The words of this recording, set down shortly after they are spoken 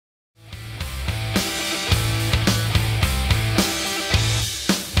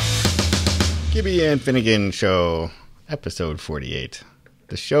Kibbe and Finnegan Show, episode 48.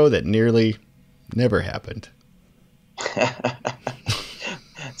 The show that nearly never happened.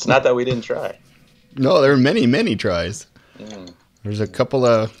 It's not that we didn't try. No, there are many, many tries. Mm. There's a couple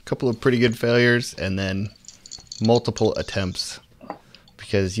of pretty good failures, and then multiple attempts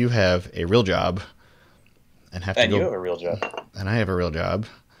because you have a real job and have to go. And you have a real job. And I have a real job.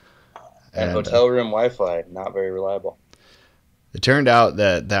 And hotel room Wi-Fi, not very reliable. It turned out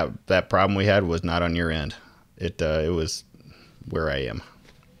that problem we had was not on your end. It was where I am.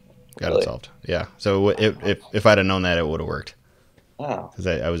 Got it solved. Yeah. So if I'd have known that, it would have worked. Wow. Because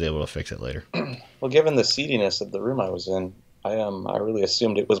I was able to fix it later. Well, given the seediness of the room I was in, I really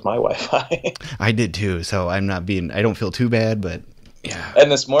assumed it was my Wi-Fi. I did too. So I don't feel too bad, but yeah.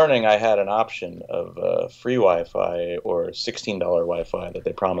 And this morning I had an option of free Wi-Fi or $16 Wi-Fi that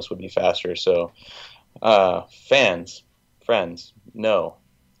they promised would be faster. So friends, no.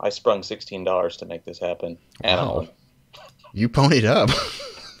 I sprung $16 to make this happen. And wow. You ponied up.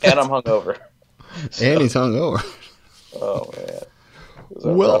 And I'm hungover. And he's hungover. Oh, man.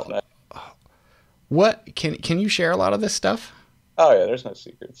 Well, what can you share a lot of this stuff? Oh, yeah, there's no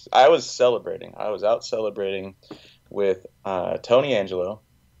secrets. I was celebrating. I was out celebrating with Tony Angelo,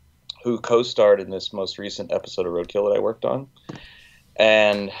 who co-starred in this most recent episode of Roadkill that I worked on.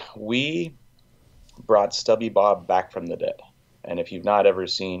 And we brought Stubby Bob back from the dead. And if you've not ever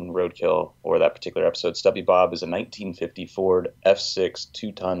seen Roadkill or that particular episode, Stubby Bob is a 1950 Ford F6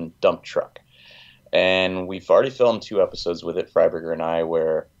 2-ton dump truck. And we've already filmed 2 episodes with it, Freiberger and I,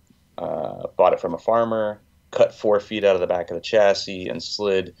 where bought it from a farmer, cut 4 feet out of the back of the chassis, and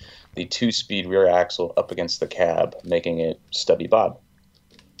slid the 2-speed rear axle up against the cab, making it Stubby Bob.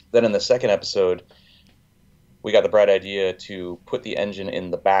 Then in the second episode, we got the bright idea to put the engine in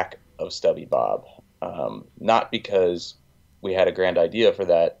the back of Stubby Bob. Not because we had a grand idea for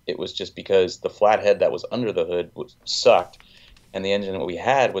that. It was just because the flathead that was under the hood sucked, and the engine that we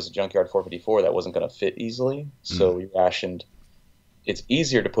had was a junkyard 454 that wasn't going to fit easily. So we rationed. It's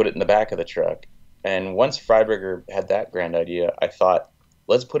easier to put it in the back of the truck. And once Freiberger had that grand idea, I thought,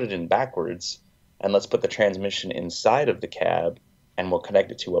 let's put it in backwards, and let's put the transmission inside of the cab, and we'll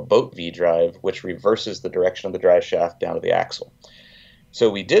connect it to a boat V drive, which reverses the direction of the drive shaft down to the axle. So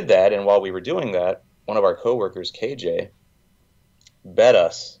we did that, and while we were doing that, one of our coworkers, KJ, bet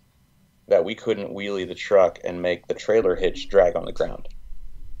us that we couldn't wheelie the truck and make the trailer hitch drag on the ground.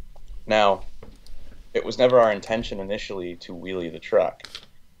 Now, it was never our intention initially to wheelie the truck,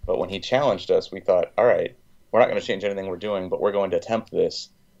 but when he challenged us, we thought, all right, we're not going to change anything we're doing, but we're going to attempt this.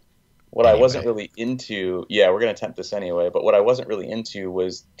 What I wasn't really into, we're going to attempt this anyway, but what I wasn't really into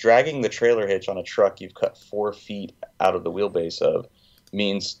was dragging the trailer hitch on a truck you've cut 4 feet out of the wheelbase of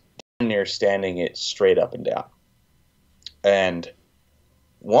means damn near standing it straight up and down. And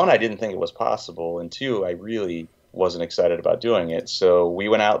 1, I didn't think it was possible, and 2, I really wasn't excited about doing it. So we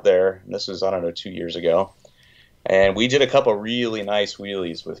went out there, and this was, 2 years ago, and we did a couple really nice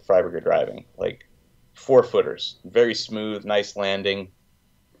wheelies with Freiberger driving, like 4-footers, very smooth, nice landing.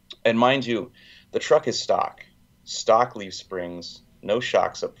 And mind you, the truck is stock leaf springs, no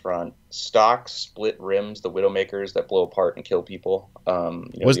shocks up front, stock split rims, the Widowmakers that blow apart and kill people.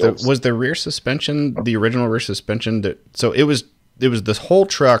 Was the rear suspension the original rear suspension? So it was this whole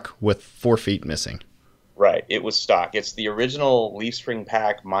truck with 4 feet missing. Right, it was stock. It's the original leaf spring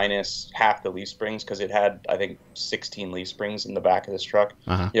pack minus half the leaf springs, because it had, I think, 16 leaf springs in the back of this truck.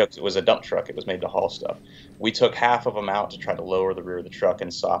 It was a dump truck. It was made to haul stuff. We took half of them out to try to lower the rear of the truck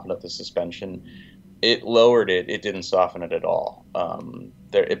and soften up the suspension. It lowered it. It didn't soften it at all.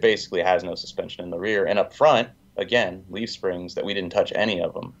 It basically has no suspension in the rear. And up front, again, leaf springs that we didn't touch any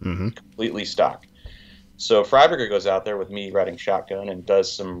of them. Completely stock. So Freiberger goes out there with me riding shotgun and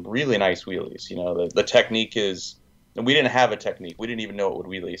does some really nice wheelies. You know, the technique is, and we didn't have a technique. We didn't even know it would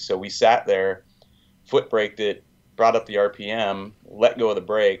wheelie. So we sat there, foot braked it, brought up the RPM, let go of the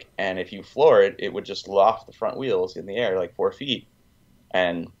brake, and if you floor it, it would just loft the front wheels in the air like 4 feet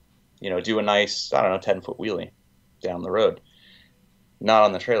and, do a nice, 10-foot wheelie down the road. Not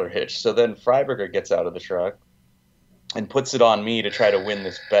on the trailer hitch. So then Freiberger gets out of the truck and puts it on me to try to win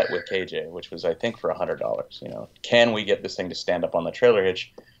this bet with KJ, which was, I think, for $100. Can we get this thing to stand up on the trailer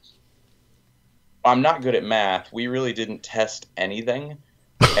hitch? I'm not good at math. We really didn't test anything,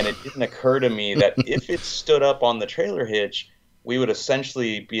 and it didn't occur to me that if it stood up on the trailer hitch, we would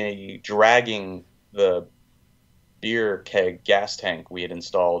essentially be dragging the beer keg gas tank we had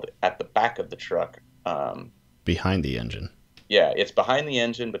installed at the back of the truck. Behind the engine. Yeah, it's behind the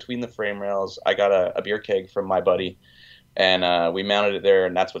engine, between the frame rails. I got a beer keg from my buddy And we mounted it there,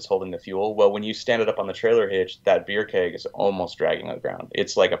 and that's what's holding the fuel. Well, when you stand it up on the trailer hitch, that beer keg is almost dragging on the ground.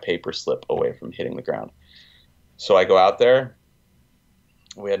 It's like a paper slip away from hitting the ground. So I go out there.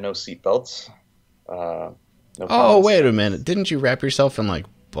 We had no seat belts. No Oh, wait a minute. Didn't you wrap yourself in like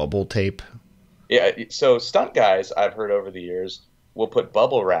bubble tape? Yeah, so stunt guys, I've heard over the years, will put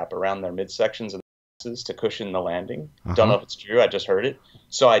bubble wrap around their midsections and to cushion the landing. Don't know if it's true. I just heard it.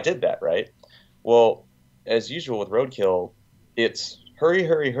 So I did that, right? Well, as usual with Roadkill, it's hurry,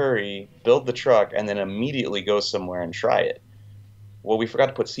 hurry, hurry, build the truck, and then immediately go somewhere and try it. Well, we forgot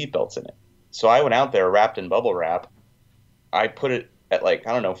to put seatbelts in it. So I went out there wrapped in bubble wrap. I put it at like,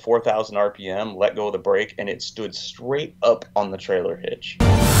 I don't know, 4,000 RPM, let go of the brake, and it stood straight up on the trailer hitch.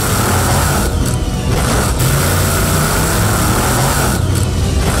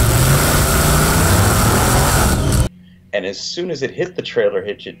 And as soon as it hit the trailer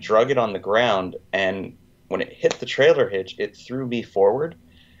hitch, it drug it on the ground, and when it hit the trailer hitch, it threw me forward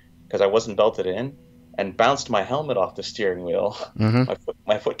because I wasn't belted in, and bounced my helmet off the steering wheel.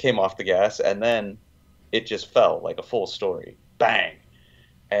 My foot came off the gas, and then it just fell like a full story. Bang!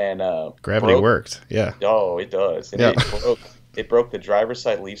 And gravity worked. Yeah. Oh, it does. And yeah. It broke the driver's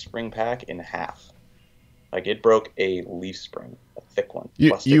side leaf spring pack in half. Like, it broke a leaf spring, a thick one.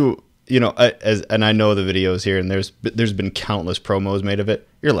 You know, and I know the videos here, and there's been countless promos made of it.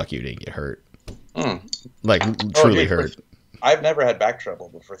 You're lucky you didn't get hurt. Like, truly hurt. I've never had back trouble,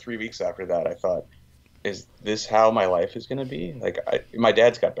 but for 3 weeks after that, I thought, is this how my life is going to be? Like, my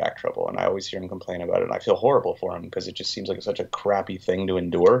dad's got back trouble, and I always hear him complain about it, and I feel horrible for him because it just seems like such a crappy thing to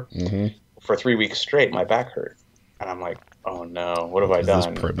endure. For 3 weeks straight, my back hurt, and I'm like, oh no, what have I done? Is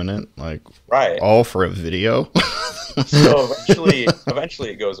this permanent? Like, right? All for a video? So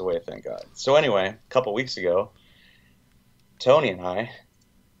eventually it goes away, thank God. So anyway, a couple weeks ago, Tony and I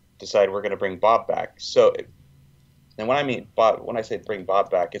decided we're going to bring Bob back. So, and when I say bring Bob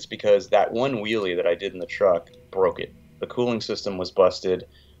back, it's because that one wheelie that I did in the truck broke it. The cooling system was busted.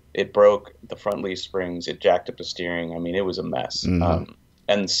 It broke the front leaf springs. It jacked up the steering. I mean, it was a mess.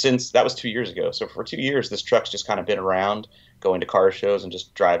 And since that was 2 years ago, so for 2 years, this truck's just kind of been around, going to car shows and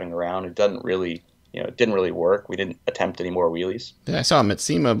just driving around. It doesn't really, it didn't really work. We didn't attempt any more wheelies. Yeah, I saw him at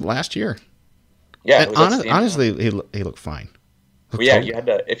SEMA last year. Yeah, honestly, he looked fine. Well, yeah, you had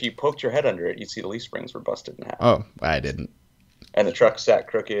to. If you poked your head under it, you'd see the leaf springs were busted in half. Oh, I didn't. And the truck sat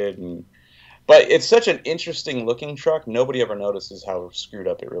crooked, but it's such an interesting looking truck. Nobody ever notices how screwed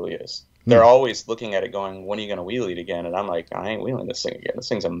up it really is. They're always looking at it going, when are you going to wheel it again? And I'm like, I ain't wheeling this thing again. This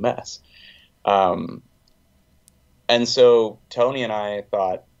thing's a mess. And so Tony and I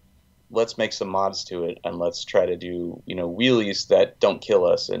thought, let's make some mods to it, and let's try to do, wheelies that don't kill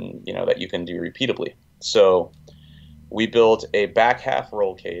us, and, that you can do repeatably. So we built a back half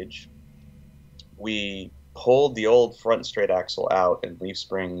roll cage. We pulled the old front straight axle out and leaf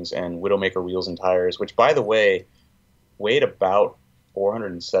springs and Widowmaker wheels and tires, which, by the way, weighed about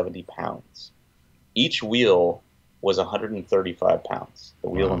 470 pounds. Each wheel was 135 pounds, the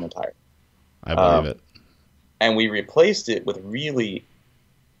wheel and the tire. I believe it. And we replaced it with really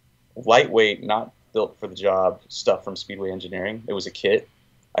lightweight, not built for the job stuff from Speedway Engineering. It was a kit,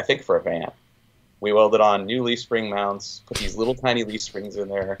 I think, for a van. We welded on new leaf spring mounts, put these little tiny leaf springs in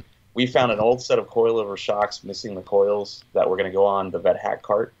there. We found an old set of coilover shocks missing the coils that were going to go on the vet hack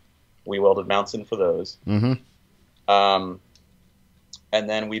cart. We welded mounts in for those. And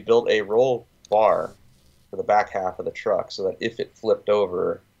then we built a roll bar for the back half of the truck so that if it flipped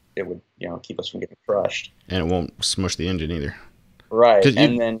over, it would, keep us from getting crushed. And it won't smush the engine either. Right.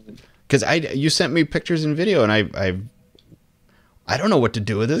 Because you sent me pictures and video, and I don't know what to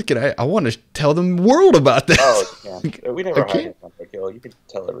do with this. I want to tell the world about this. Oh, yeah. We never hide it from Roadkill. You can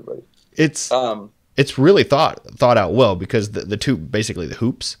tell everybody. It's really thought out well, because the two, basically the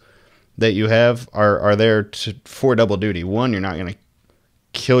hoops that you have are there for double duty. One, you're not going to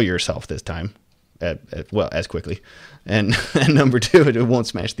kill yourself this time as quickly, and number two, it won't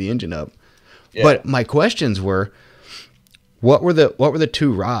smash the engine up. Yeah. But my questions were, what were the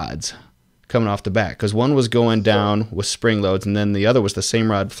two rods coming off the back? Because one was going down with spring loads, and then the other was the same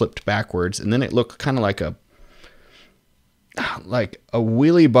rod flipped backwards, and then it looked kind of like a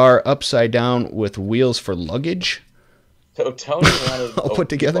wheelie bar upside down with wheels for luggage. So Tony wanted all put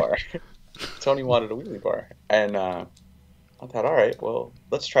together. Bar. Tony wanted a wheelie bar, and I thought, all right, well,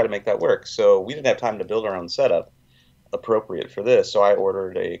 let's try to make that work. So we didn't have time to build our own setup appropriate for this, so I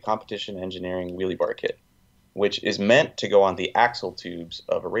ordered a competition engineering wheelie bar kit, which is meant to go on the axle tubes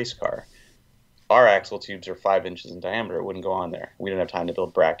of a race car. Our axle tubes are 5 inches in diameter. It wouldn't go on there. We didn't have time to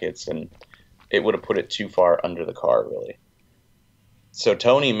build brackets, and it would have put it too far under the car, really. So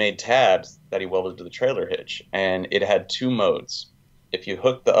Tony made tabs that he welded to the trailer hitch, and it had two modes. If you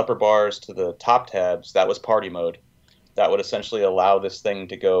hooked the upper bars to the top tabs, that was party mode. That would essentially allow this thing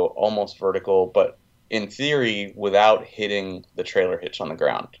to go almost vertical, but in theory, without hitting the trailer hitch on the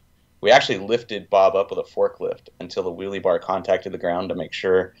ground. We actually lifted Bob up with a forklift until the wheelie bar contacted the ground to make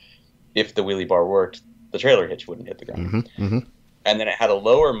sure if the wheelie bar worked, the trailer hitch wouldn't hit the ground. Mm-hmm, mm-hmm. And then it had a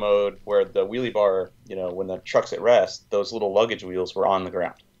lower mode where the wheelie bar, when the truck's at rest, those little luggage wheels were on the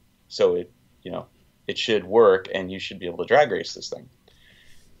ground. So it should work, and you should be able to drag race this thing.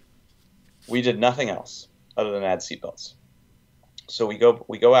 We did nothing else other than add seatbelts. So we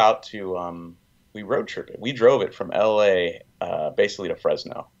go out to we road trip it. We drove it from LA basically to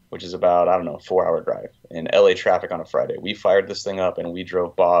Fresno, which is about, I don't know, a 4-hour drive in LA traffic on a Friday. We fired this thing up and we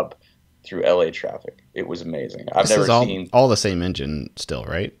drove Bob through LA traffic. It was amazing. I've never seen all the same engine still,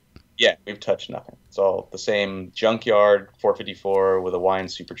 right? Yeah, we've touched nothing. It's all the same junkyard 454 with a Wine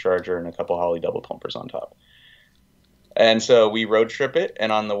supercharger and a couple Holley double pumpers on top. And so we road trip it,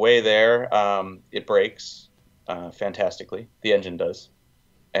 and on the way there, it brakes fantastically. The engine does.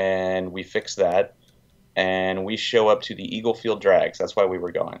 And we fix that, and we show up to the Eagle Field Drags. That's why we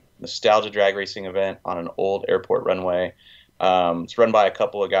were going. Nostalgia drag racing event on an old airport runway. It's run by a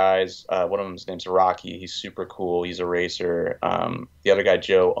couple of guys. One of them's name's Rocky. He's super cool. He's a racer. The other guy,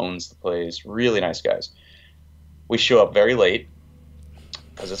 Joe, owns the place. Really nice guys. We show up very late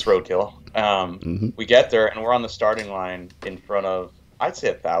because it's Roadkill. We get there, and we're on the starting line in front of, I'd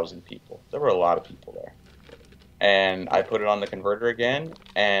say, 1,000 people. There were a lot of people there. And I put it on the converter again,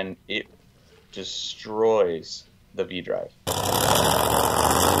 and it destroys the V-drive. Oh,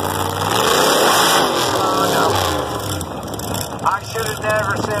 no. I should have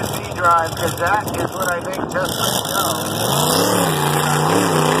never said V-drive, because that is what I think just let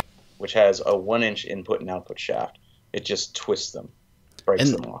go. Which has a 1-inch input and output shaft. It just twists them, breaks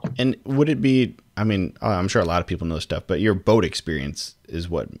them off. And would it be, I mean, I'm sure a lot of people know stuff, but your boat experience is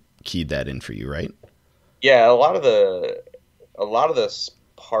what keyed that in for you, right? Yeah, a lot of the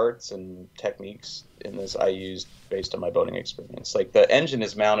parts and techniques in this I used based on my boating experience. Like, the engine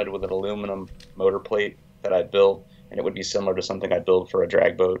is mounted with an aluminum motor plate that I built, and it would be similar to something I'd build for a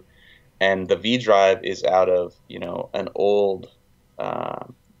drag boat. And the V-drive is out of, an old,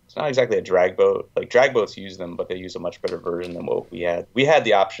 it's not exactly a drag boat. Like, drag boats use them, but they use a much better version than what we had. We had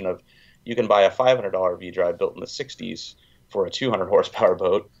the option of, you can buy a $500 V-drive built in the 60s for a 200 horsepower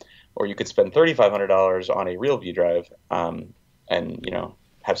boat, or you could spend $3,500 on a real V-drive and,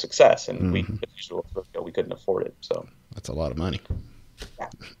 have success. And we couldn't afford it. So that's a lot of money. Yeah.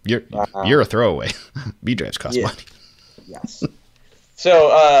 You're a throwaway. V-drives cost money. Yes.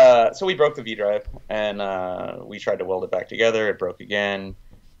 So we broke the V-drive, and we tried to weld it back together. It broke again.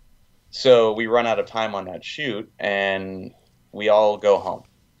 So we run out of time on that shoot, and we all go home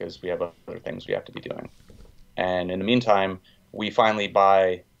because we have other things we have to be doing. And in the meantime, we finally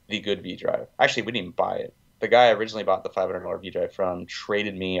buy the good V-drive. Actually, we didn't even buy it. The guy I originally bought the $500 V-drive from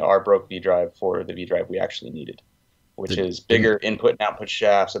traded me our broke V-drive for the V-drive we actually needed, which is bigger input and output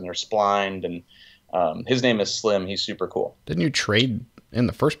shafts, and they're splined. And his name is Slim. He's super cool. Didn't you trade in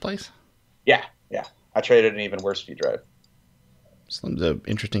the first place? Yeah. I traded an even worse V-drive. Slim's an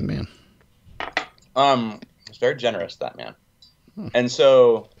interesting man. He's very generous, that man. And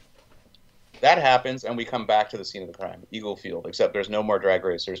so that happens, and we come back to the scene of the crime, Eagle Field, except there's no more drag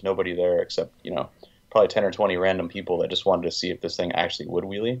racers, nobody there except, probably 10 or 20 random people that just wanted to see if this thing actually would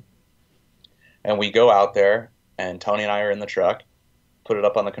wheelie. And we go out there, and Tony and I are in the truck, put it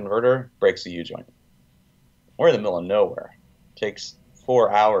up on the converter, breaks the U-joint. We're in the middle of nowhere. It takes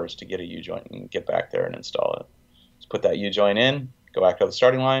 4 hours to get a U-joint and get back there and install it. Just put that U-joint in, go back to the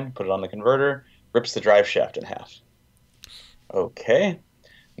starting line, put it on the converter, rips the drive shaft in half. Okay.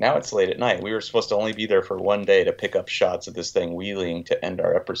 Now it's late at night. We were supposed to only be there for one day to pick up shots of this thing wheeling to end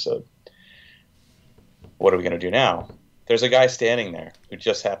our episode. What are we going to do now? There's a guy standing there who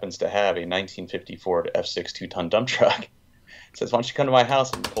just happens to have a 1950 Ford F6 2-ton dump truck. Says, why don't you come to my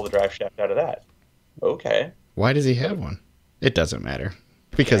house and pull the drive shaft out of that? Okay. Why does he have one? It doesn't matter.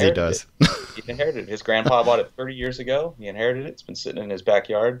 Because he does. He inherited it. His grandpa bought it 30 years ago. He inherited it. It's been sitting in his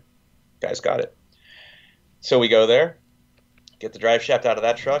backyard. Guy's got it. So we go there, get the drive shaft out of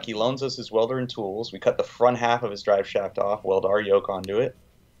that truck. He loans us his welder and tools. We cut the front half of his drive shaft off, weld our yoke onto it.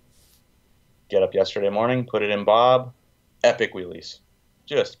 Get up yesterday morning, put it in Bob. Epic wheelies.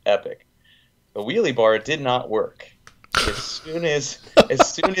 Just epic. The wheelie bar did not work. As soon as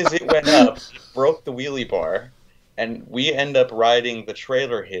it went up, it broke the wheelie bar, and we end up riding the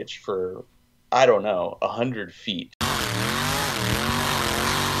trailer hitch for, I don't know, 100 feet.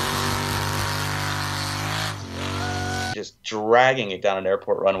 just dragging it down an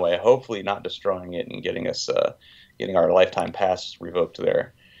airport runway, hopefully not destroying it and getting us getting our lifetime pass revoked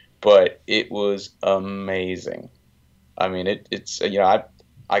there. But it was amazing. I mean, it's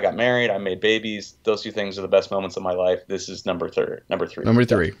I got married, I made babies. Those two things are the best moments of my life. This is number three. Number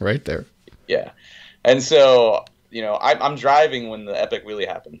three, right there. Yeah. And so, I'm driving when the epic wheelie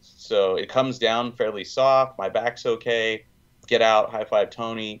happens. So it comes down fairly soft. My back's okay. Get out, high five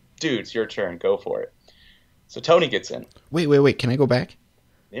Tony. Dude, it's your turn. Go for it. So Tony gets in. Wait. Can I go back?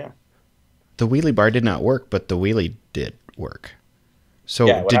 Yeah. The wheelie bar did not work, but the wheelie did work. So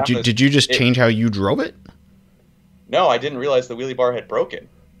yeah, did you just change how you drove it? No, I didn't realize the wheelie bar had broken.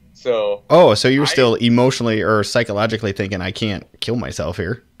 So so you were still emotionally or psychologically thinking, I can't kill myself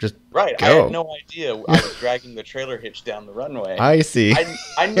here. Just right. Go. I had no idea I was dragging the trailer hitch down the runway. I see.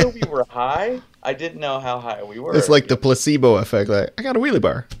 I knew we were high. I didn't know how high we were. It's like the placebo effect. Like, I got a wheelie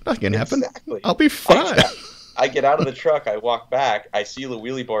bar. Nothing can happen. Exactly. I'll be fine. I get out of the truck. I walk back. I see the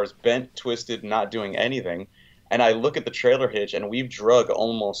wheelie bars bent, twisted, not doing anything. And I look at the trailer hitch, and we've drug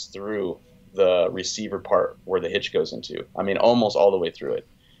almost through the receiver part where the hitch goes into. I mean, almost all the way through it.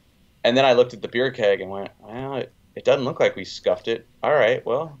 And then I looked at the beer keg and went, well, it doesn't look like we scuffed it. All right,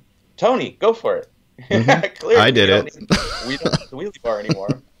 well, Tony, go for it. Mm-hmm. Clearly, I did it. We don't need the wheelie bar anymore.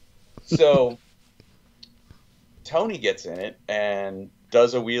 So Tony gets in it and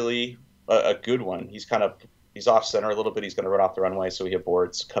does a wheelie, a good one. He's off center a little bit. He's going to run off the runway, so he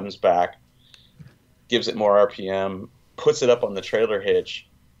aborts, comes back, gives it more RPM, puts it up on the trailer hitch.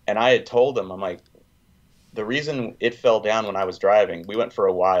 And I had told him, I'm like, the reason it fell down when I was driving, we went for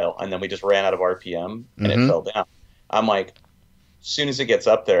a while, and then we just ran out of RPM, and it fell down. I'm like, as soon as it gets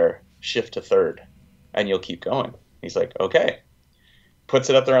up there, shift to third, and you'll keep going. He's like, okay. Puts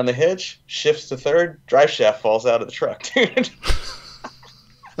it up there on the hitch, shifts to third, drive shaft falls out of the truck, dude.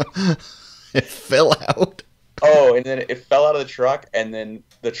 It fell out. Oh, and then it fell out of the truck, and then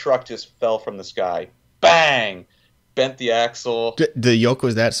the truck just fell from the sky. Bang! Bent the axle. The yoke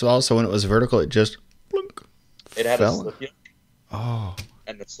was that small, so when it was vertical, it just blunk, it had fell? a slip yoke. Oh.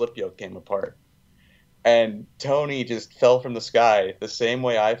 And the slip yoke came apart. And Tony just fell from the sky the same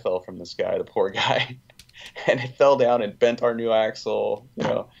way I fell from the sky, the poor guy. And it fell down and bent our new axle,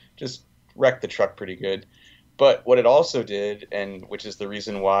 just wrecked the truck pretty good. But what it also did, and which is the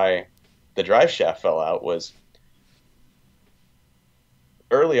reason why the drive shaft fell out, was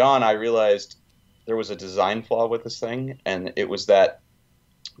early on I realized there was a design flaw with this thing, and it was that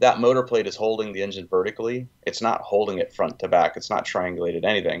motor plate is holding the engine vertically. It's not holding it front to back. It's not triangulated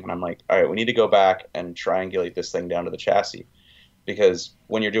anything. And I'm like, all right, we need to go back and triangulate this thing down to the chassis. Because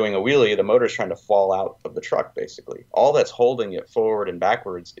when you're doing a wheelie, the motor is trying to fall out of the truck, basically. All that's holding it forward and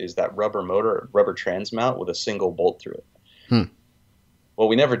backwards is that rubber trans mount with a single bolt through it. Well,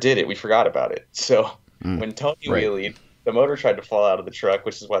 we never did it. We forgot about it. So when Tony wheelied, the motor tried to fall out of the truck,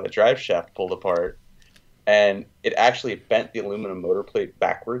 which is why the drive shaft pulled apart. And it actually bent the aluminum motor plate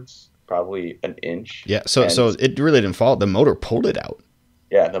backwards, probably an inch. Yeah, so it really didn't fall. The motor pulled it out.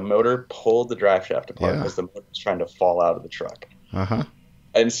 Yeah, the motor pulled the drive shaft apart because the motor was trying to fall out of the truck. Uh-huh.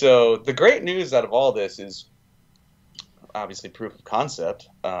 And so the great news out of all this is obviously proof of concept.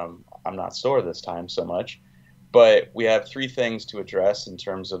 I'm not sore this time so much. But we have 3 things to address in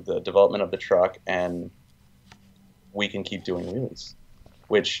terms of the development of the truck, and we can keep doing wheelies,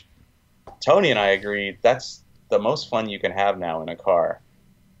 which Tony and I agree that's the most fun you can have now in a car.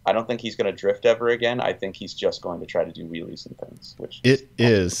 I don't think he's going to drift ever again. I think he's just going to try to do wheelies and things. Which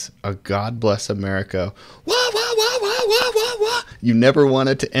is a God bless America. Wah, wah, wah, wah, wah, wah, wah. You never want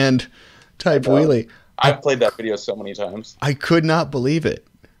it to end type wheelie. I've played that video so many times. I could not believe it.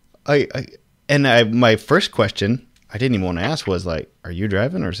 My first question I didn't even want to ask was like, are you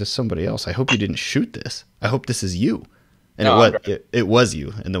driving or is this somebody else? I hope you didn't shoot this. I hope this is you. And no, it was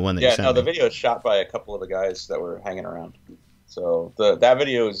you and the one that you sent me. The video is shot by a couple of the guys that were hanging around. So that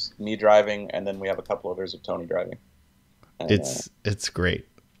video is me driving, and then we have a couple others of Tony driving. And, it's great.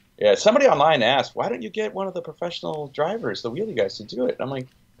 Yeah, somebody online asked, why don't you get one of the professional drivers, the wheelie guys, to do it? I'm like,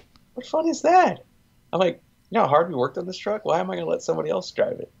 what fun is that? I'm like, you know how hard we worked on this truck? Why am I going to let somebody else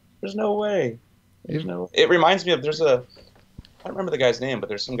drive it? There's no way. It reminds me of, I don't remember the guy's name, but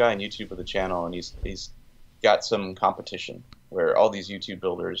there's some guy on YouTube with a channel, and he's got some competition where all these YouTube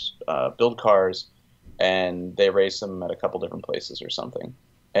builders build cars, and they race them at a couple different places or something.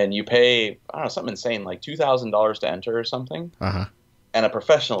 And you pay, I don't know, something insane, like $2,000 to enter or something. Uh-huh. And a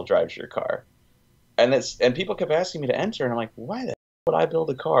professional drives your car. And people kept asking me to enter, and I'm like, why the hell would I build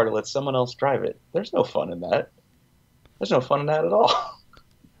a car to let someone else drive it? There's no fun in that. There's no fun in that at all.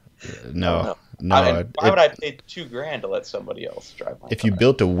 No. Why would I pay $2,000 to let somebody else drive my car? If you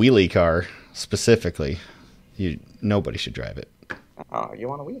built a wheelie car specifically, Nobody should drive it. Oh, you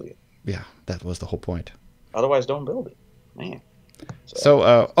want to wheelie it. Yeah, that was the whole point. Otherwise, don't build it. Man.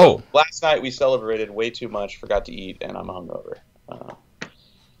 So, last night we celebrated way too much, forgot to eat, and I'm hungover.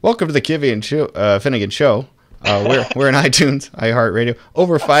 Welcome to the Kibbe and Finnegan Show. We're in iTunes, iHeartRadio.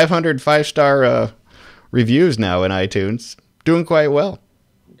 Over 500 5-star reviews now in iTunes. Doing quite well.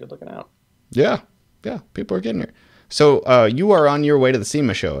 Good looking out. Yeah, people are getting here. So you are on your way to the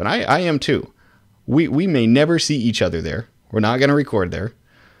SEMA show, and I am too. We may never see each other there. We're not going to record there.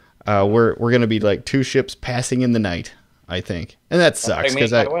 We're going to be like two ships passing in the night, I think. And that sucks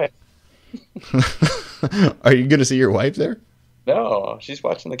because are you going to see your wife there? No, she's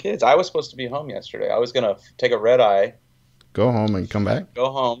watching the kids. I was supposed to be home yesterday. I was going to take a red eye. Go home and come back?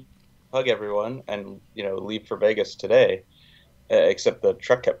 Go home, hug everyone, and, leave for Vegas today. Except the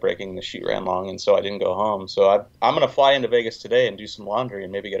truck kept breaking, the sheet ran long, and so I didn't go home. So I'm going to fly into Vegas today and do some laundry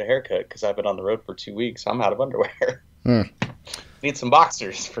and maybe get a haircut because I've been on the road for 2 weeks. I'm out of underwear. Need some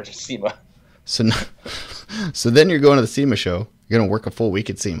boxers for SEMA. So then you're going to the SEMA show. You're going to work a full week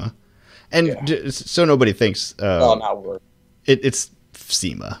at SEMA. And so nobody thinks... not work. It's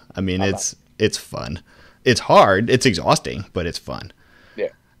SEMA. I mean, it's fun. It's hard. It's exhausting, but it's fun. Yeah.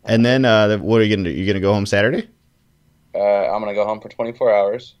 And then what are you going to do? You're going to go home Saturday? I'm going to go home for 24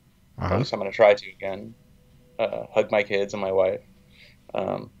 hours. Uh-huh. At least I'm going to try to again. Hug my kids and my wife.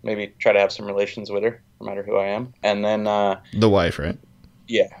 Maybe try to have some relations with her, no matter who I am. And then... the wife, right?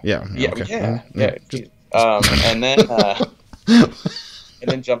 Yeah. Yeah. Okay. And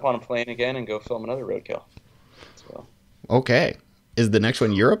then jump on a plane again and go film another Roadkill. So. Okay. Is the next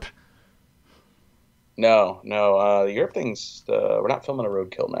one Europe? No. The Europe thing's we're not filming a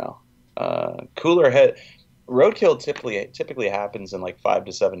Roadkill now. Cooler head. Roadkill typically happens in like 5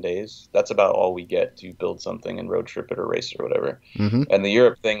 to 7 days. That's about all we get to build something and road trip it or race it or whatever. Mm-hmm. And the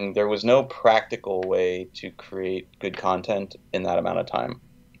Europe thing, there was no practical way to create good content in that amount of time.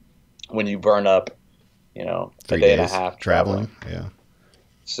 When you burn up, 3 a day days and a half traveling. Yeah.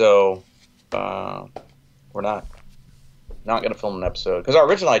 So we're not going to film an episode because our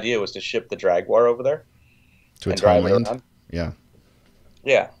original idea was to ship the Jaguar over there to its homeland. Yeah,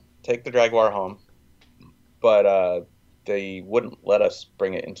 take the Jaguar home. But they wouldn't let us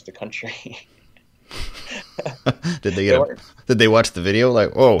bring it into the country. Did they watch the video?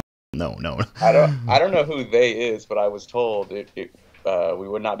 Like, oh no. I don't know who they is, but I was told we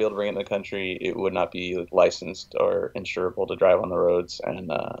would not be able to bring it in the country. It would not be licensed or insurable to drive on the roads,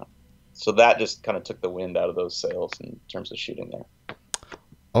 and so that just kind of took the wind out of those sails in terms of shooting there.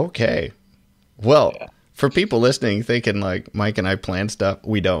 Okay, well, for people listening, thinking like Mike and I plan stuff,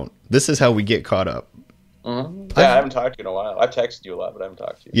 we don't. This is how we get caught up. Mm-hmm. Yeah, I haven't talked to you in a while. I've texted you a lot, but I haven't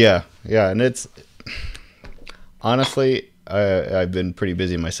talked to you. Yeah, and it's honestly, I've been pretty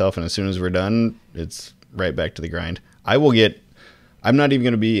busy myself, and as soon as we're done, it's right back to the grind. I'm not even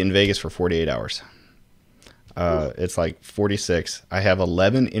going to be in Vegas for 48 hours. It's like 46. I have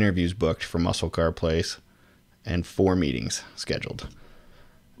 11 interviews booked for Muscle Car Place, and 4 meetings scheduled.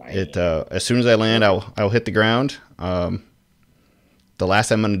 As soon as I land, I'll hit the ground. The last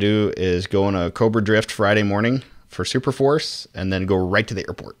thing I'm going to do is go on a Cobra Drift Friday morning for Superforce and then go right to the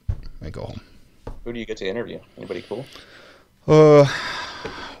airport and go home. Who do you get to interview? Anybody cool? Well,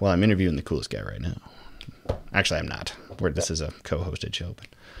 I'm interviewing the coolest guy right now. Actually, I'm not. This is a co-hosted show. But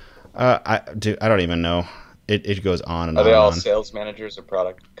I don't even know. It goes on and on. Are they all on. Sales managers or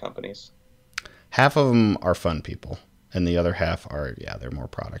product companies? Half of them are fun people, and the other half are, they're more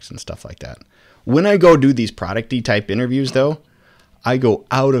products and stuff like that. When I go do these product-y type interviews, though, I go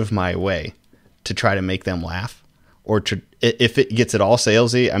out of my way to try to make them laugh, or to if it gets it all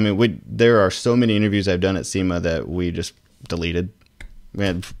salesy. I mean, there are so many interviews I've done at SEMA that we just deleted.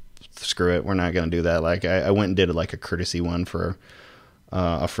 Screw it, we're not going to do that. Like I went and did like a courtesy one for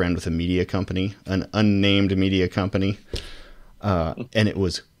a friend with a media company, an unnamed media company, and it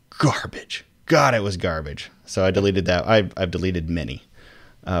was garbage. God, it was garbage. So I deleted that. I've deleted many.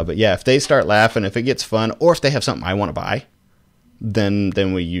 But yeah, if they start laughing, if it gets fun, or if they have something I want to buy,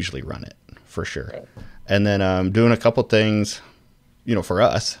 then we usually run it for sure. Right. And then doing a couple things, for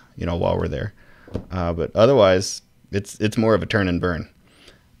us, while we're there. But otherwise, it's more of a turn and burn.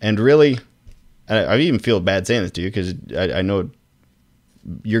 And really, I even feel bad saying this to you because I know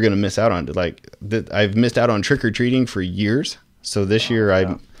you're going to miss out on it. Like I've missed out on trick or treating for years. So this year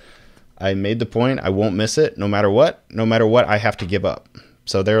I made the point I won't miss it no matter what. No matter what, I have to give up.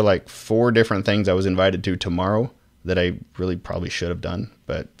 So there are like 4 different things I was invited to tomorrow that I really probably should have done,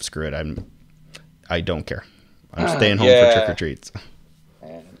 but screw it. I don't care. I'm staying home for trick or treats.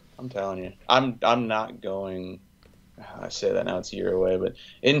 Man, I'm telling you, I'm not going. I say that now, it's a year away, but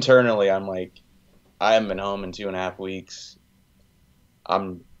internally I'm like, I haven't been home in 2.5 weeks.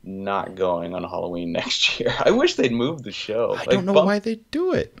 I'm not going on Halloween next year. I wish they'd move the show. I don't know why they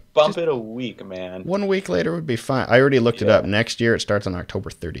do it. Bump it a week, man. 1 week later would be fine. I already looked it up. Next year, it starts on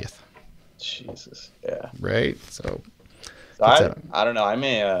October 30th. Jesus, yeah. Right? So I don't know. I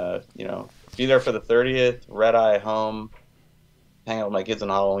may, be there for the 30th, red eye home, hang out with my kids on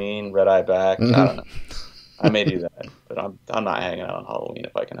Halloween, red eye back. I don't know. I may do that, but I'm not hanging out on Halloween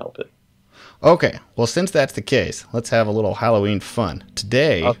if I can help it. Okay, well, since that's the case, let's have a little Halloween fun.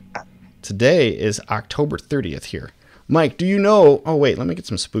 Today is October 30th here. Mike, do you know... Oh, wait, let me get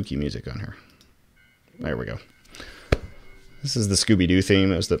some spooky music on here. There we go. This is the Scooby-Doo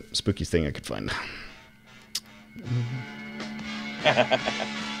theme. It was the spookiest thing I could find.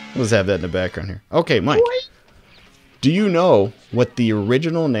 Let's have that in the background here. Okay, Mike, do you know what the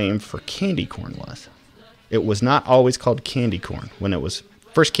original name for candy corn was? It was not always called candy corn when it was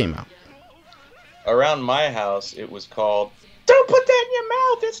first came out. Around my house, it was called, "Don't put that in your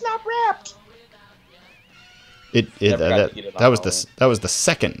mouth, it's not wrapped." That was the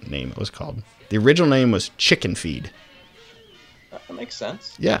second name it was called. The original name was Chicken Feed. That makes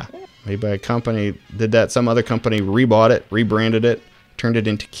sense. Yeah. Made by a company, did that. Some other company rebought it, rebranded it, turned it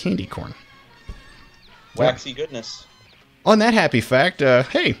into candy corn. Waxy goodness. On that happy fact,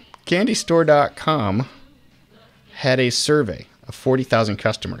 hey, CandyStore.com had a survey of 40,000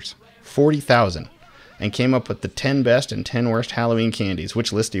 customers. 40,000. And came up with the 10 best and 10 worst Halloween candies.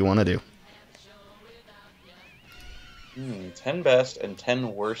 Which list do you want to do? 10 best and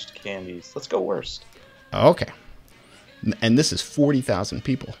 10 worst candies. Let's go worst. Okay. And this is 40,000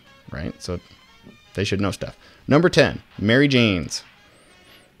 people, right? So they should know stuff. Number 10, Mary Jane's.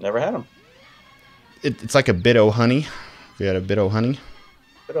 Never had them. It's like a bit o' honey. If you had a bit o' honey.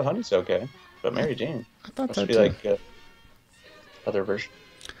 Bit o' honey's okay. But Mary Jane. I thought must that be too. like other version.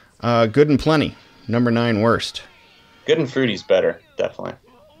 Good and Plenty. Number 9, worst. Good and Fruity's better, definitely.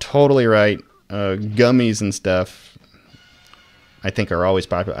 Totally right. Gummies and stuff, I think, are always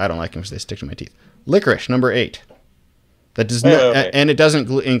popular. I don't like them because they stick to my teeth. Licorice, number 8. That does not, okay. And it doesn't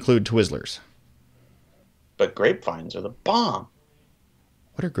include Twizzlers. But grapevines are the bomb.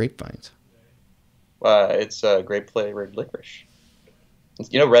 What are grapevines? It's grape flavored licorice.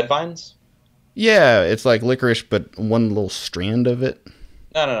 You know red vines? Yeah, it's like licorice, but one little strand of it.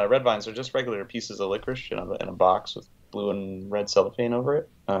 No. Red vines are just regular pieces of licorice in a box with blue and red cellophane over it.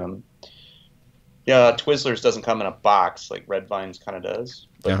 Twizzlers doesn't come in a box like red vines kind of does,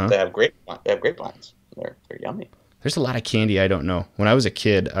 but they have grapevines. They're yummy. There's a lot of candy I don't know. When I was a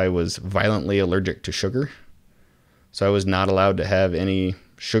kid, I was violently allergic to sugar, so I was not allowed to have any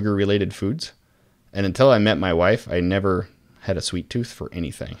sugar-related foods. And until I met my wife, I never had a sweet tooth for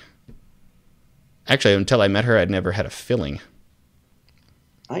anything. Actually, until I met her, I'd never had a filling.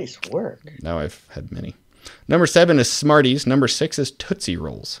 Nice work. Now I've had many. Number 7 is Smarties. Number 6 is Tootsie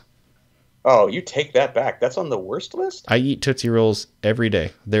Rolls. Oh, you take that back. That's on the worst list? I eat Tootsie Rolls every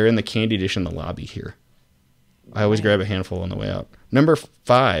day. They're in the candy dish in the lobby here. I always grab a handful on the way out. Number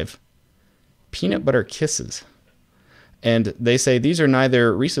 5, Peanut Butter Kisses. And they say these are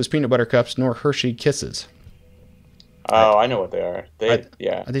neither Reese's Peanut Butter Cups nor Hershey Kisses. Oh, I know what they are.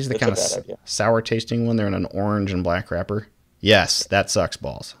 Are these the kind of sour tasting one? They're in an orange and black wrapper. Yes, that sucks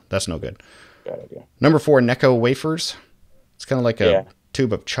balls. That's no good. Bad idea. Number 4, Necco wafers. It's kind of like a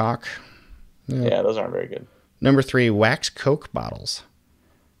tube of chalk. Yeah, those aren't very good. Number 3, wax Coke bottles.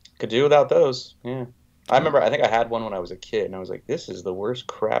 Could do without those. Yeah. I think I had one when I was a kid, and I was like, this is the worst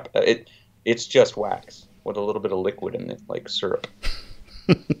crap. It's just wax with a little bit of liquid in it, like syrup.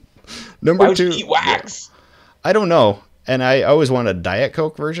 Number Why would 2, you eat wax? I don't know. And I always wanted a Diet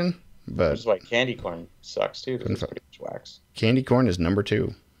Coke version. But which is why candy corn sucks, too, because it's pretty much wax. Candy corn is number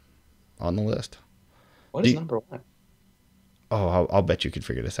 2 on the list. What is number 1? Oh, I'll bet you could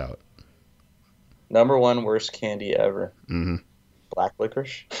figure this out. Number 1 worst candy ever. Mm-hmm. Black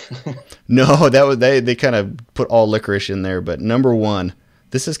licorice? No, that was they kind of put all licorice in there. But number 1,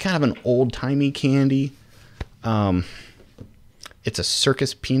 this is kind of an old-timey candy. It's a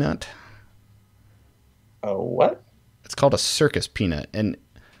circus peanut. Oh, what? It's called a circus peanut, and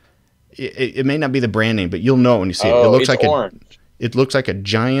it may not be the brand name, but you'll know when you see it. Oh, it looks it's like orange. It looks like a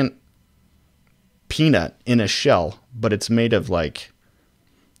giant peanut in a shell, but it's made of like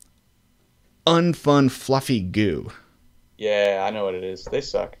unfun, fluffy goo. Yeah, I know what it is. They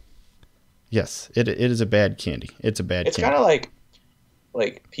suck. Yes, it is a bad candy. It's a bad candy. It's kind of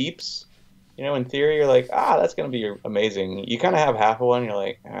like Peeps. You know, in theory, you're like, that's going to be amazing. You kind of have half of one, and you're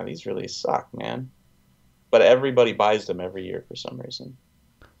like, these really suck, man. But everybody buys them every year for some reason.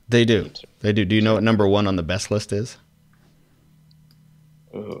 They do. They do. Do you know what number 1 on the best list is?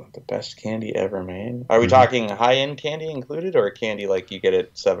 Ooh, the best candy ever made. Are we talking high-end candy included, or candy like you get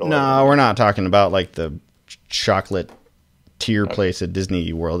at 7-Eleven? No, we're not talking about like the chocolate tier place at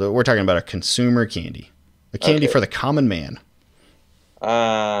Disney World. We're talking about a consumer candy. A candy for the common man.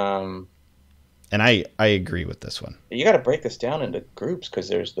 Um, And I agree with this one. You got to break this down into groups, because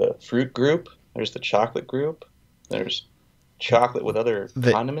there's the fruit group, there's the chocolate group, there's chocolate with other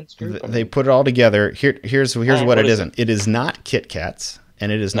condiments group. They put it all together. Here's what it isn't. It is not Kit Kats,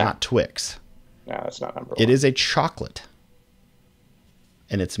 and it is not Twix. No, that's not number one. It is a chocolate.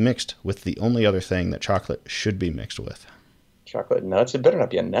 And it's mixed with the only other thing that chocolate should be mixed with. Chocolate nuts? It better not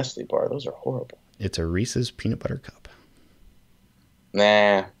be a Nestle bar. Those are horrible. It's a Reese's peanut butter cup.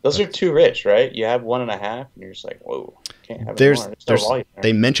 Nah, those are too rich, right? You have 1.5, and you're just like, whoa, can't have any more. There's no volume there.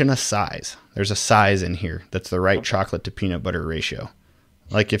 They mention a size. There's a size in here that's the right chocolate to peanut butter ratio.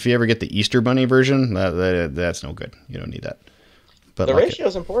 Like if you ever get the Easter Bunny version, that's no good. You don't need that. But the ratio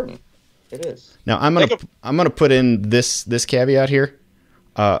is important. It is. Now I'm gonna put in this caveat here.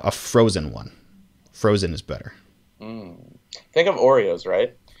 A frozen one. Frozen is better. Think of Oreos,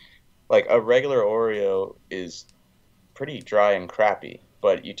 right? Like a regular Oreo is pretty dry and crappy,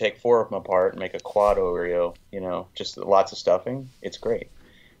 but you take 4 of them apart and make a quad Oreo, just lots of stuffing. It's great.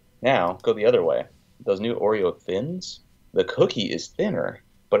 Now, go the other way. Those new Oreo Thins, the cookie is thinner,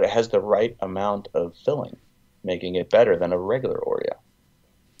 but it has the right amount of filling, making it better than a regular Oreo.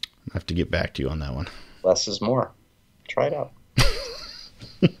 I have to get back to you on that one. Less is more. Try it out.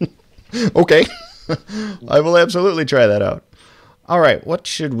 Okay. I will absolutely try that out. All right, what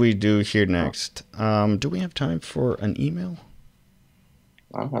should we do here next? Do we have time for an email?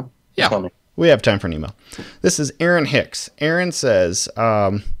 Yeah, we have time for an email. This is Aaron Hicks. Aaron says,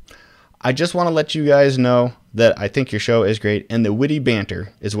 I just want to let you guys know that I think your show is great, and the witty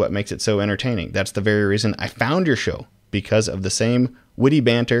banter is what makes it so entertaining. That's the very reason I found your show, because of the same witty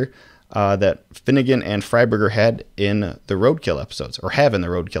banter that Finnegan and Freiberger had in the Roadkill episodes, or have in the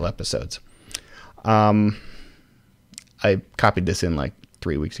Roadkill episodes. I copied this in like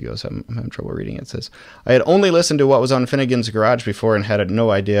 3 weeks ago, so I'm having trouble reading it. It says, I had only listened to what was on Finnegan's Garage before and had no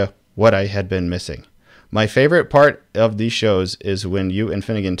idea what I had been missing. My favorite part of these shows is when you and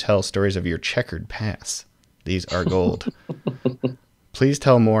Finnegan tell stories of your checkered past. These are gold. Please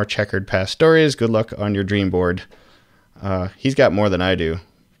tell more checkered past stories. Good luck on your dream board. He's got more than I do,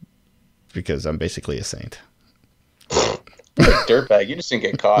 because I'm basically a saint. Dirtbag, you just didn't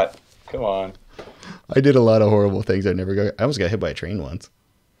get caught. Come on. I did a lot of horrible things. I almost got hit by a train once.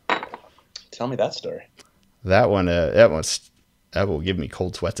 Tell me that story. That will give me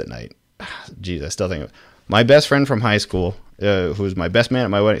cold sweats at night. Jeez, I still think of it. My best friend from high school, who was my best man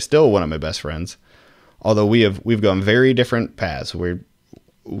at my wedding, still one of my best friends. Although we've gone very different paths.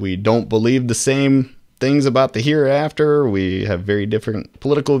 We don't believe the same things about the hereafter. We have very different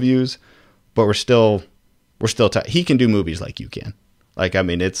political views, but we're still tight. He can do movies like you can. Like, I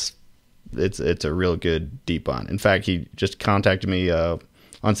mean, it's a real good deep bond. In fact, he just contacted me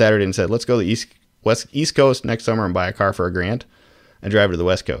on Saturday and said, let's go to the East Coast next summer and buy a car for $1,000 and drive to the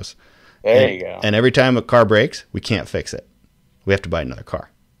West Coast. There you go. And every time a car breaks, we can't fix it. We have to buy another car.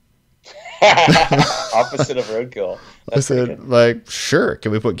 Opposite of Roadkill. I said, like, sure.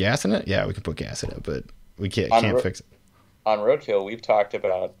 Can we put gas in it? Yeah, we can put gas in it, but we can't fix it. On Roadkill, we've talked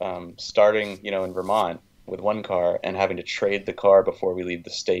about starting, in Vermont with one car and having to trade the car before we leave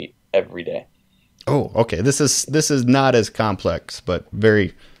the state every day. Oh, okay. This is not as complex, but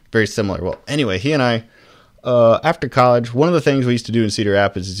very, very similar. Well, anyway, he and I, after college, one of the things we used to do in Cedar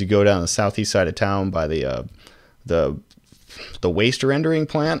Rapids is you go down the southeast side of town by the waste rendering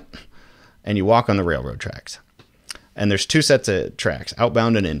plant, and you walk on the railroad tracks. And there's 2 sets of tracks,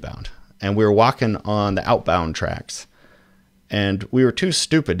 outbound and inbound. And we were walking on the outbound tracks, and we were too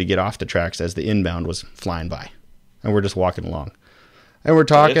stupid to get off the tracks as the inbound was flying by. And we're just walking along. And we're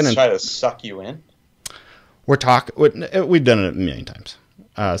talking. Did it try to suck you in? We're talking. We've done it a million times.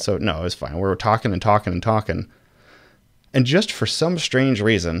 So, no, it was fine. We were talking and talking and talking. And just for some strange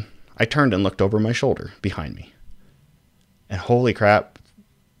reason, I turned and looked over my shoulder behind me. And holy crap,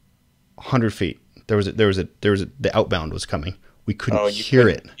 100 feet. The outbound was coming. We couldn't hear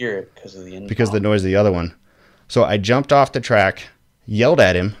it. Hear it because of the inbound. Because of the noise of the other one. So I jumped off the track, yelled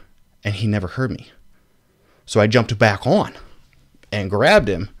at him, and he never heard me. So I jumped back on and grabbed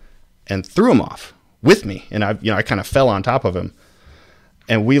him and threw him off with me. And I kind of fell on top of him.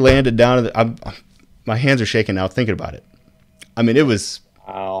 And we landed down. My hands are shaking now thinking about it. I mean, it was.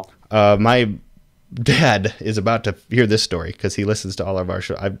 Wow. My dad is about to hear this story because he listens to all of our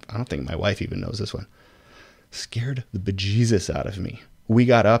shows. I don't think my wife even knows this one. Scared the bejesus out of me. We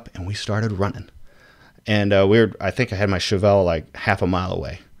got up and we started running. And I think I had my Chevelle like half a mile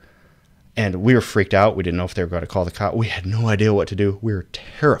away. And we were freaked out. We didn't know if they were going to call the cop. We had no idea what to do. We were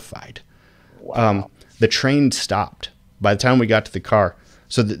terrified. Wow. The train stopped by the time we got to the car.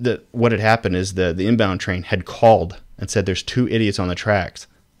 So what had happened is the inbound train had called and said, there's 2 idiots on the tracks.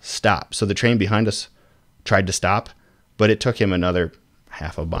 Stop. So the train behind us tried to stop, but it took him another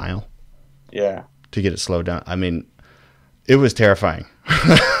half a mile. Yeah. To get it slowed down. I mean, it was terrifying.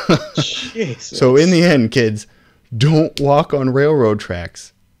 Jesus. So in the end, kids, don't walk on railroad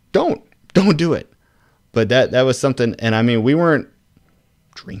tracks. Don't do it. But that was something. And I mean, we weren't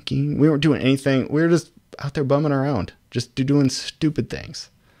drinking. We weren't doing anything. We were just out there bumming around, just doing stupid things.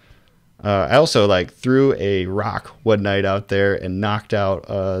 I also like threw a rock one night out there and knocked out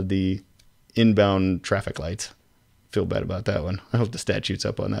the inbound traffic lights. Feel bad about that one. I hope the statutes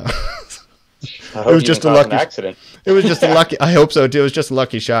up on that one. It was just a lucky accident. It was just a lucky. I hope so too. It was just a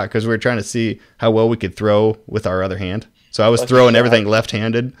lucky shot because we were trying to see how well we could throw with our other hand. So I was throwing everything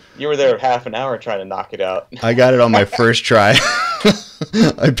left-handed. You were there half an hour trying to knock it out. I got it on my first try.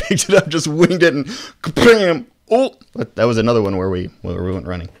 I picked it up, just winged it, and bam! Oh, that was another one where we went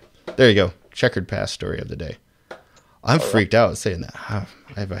running. There you go. Checkered past story of the day. I'm freaked out saying that. I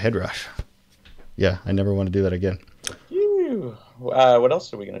have a head rush. Yeah, I never want to do that again. What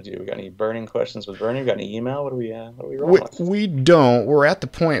else are we gonna do? We got any burning questions with Bernie? We got any email? What are we rolling with? We don't. We're at the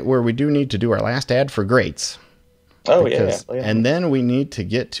point where we do need to do our last ad for greats. Oh yeah. And then we need to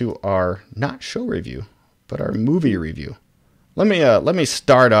get to our not show review, but our movie review. Let me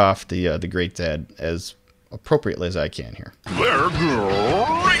start off the greats ad as appropriately as I can here. They're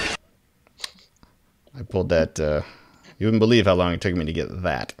great. I pulled that. You wouldn't believe how long it took me to get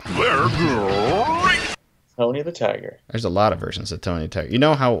that. They're great. Tony the Tiger. There's a lot of versions of Tony the Tiger. You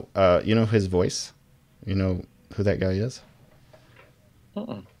know how you know his voice? You know who that guy is?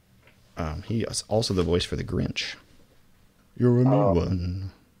 He is also the voice for the Grinch. You're a new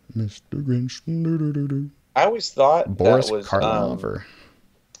one, Mr. Grinch. I always thought Boris that was Karloff.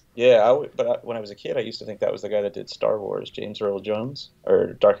 Yeah, but when I was a kid, I used to think that was the guy that did Star Wars, James Earl Jones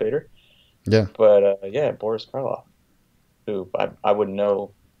or Darth Vader. Yeah. But Boris Karloff, who I wouldn't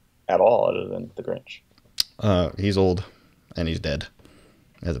know at all other than the Grinch. He's old and he's dead.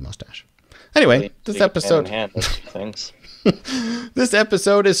 He has a mustache. Anyway, this episode. Things. This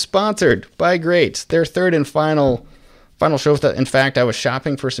episode is sponsored by Greats, their third and final show. In fact, I was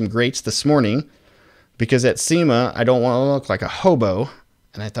shopping for some Greats this morning because at SEMA I don't want to look like a hobo,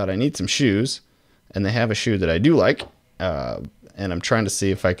 and I thought I need some shoes, and they have a shoe that I do like, and I'm trying to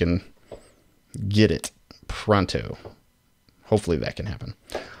see if I can get it pronto. Hopefully that can happen.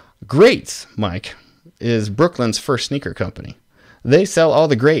 Greats, Mike, is Brooklyn's first sneaker company. They sell all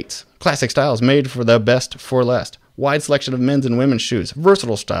the greats, classic styles made for the best for less. Wide selection of men's and women's shoes,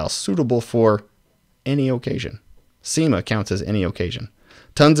 versatile styles suitable for any occasion. SEMA counts as any occasion.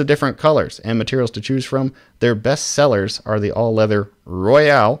 Tons of different colors and materials to choose from. Their best sellers are the all-leather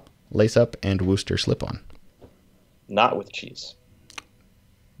Royale, lace-up, and Worcester slip-on. Not with cheese.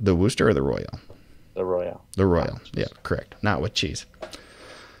 The Worcester or the Royale? The Royale. The Royale, yeah, correct. Not with cheese.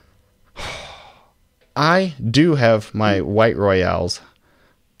 I do have my white Royales.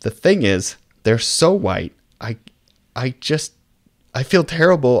 The thing is, they're so white, I feel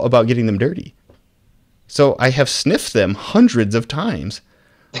terrible about getting them dirty. So I have sniffed them hundreds of times,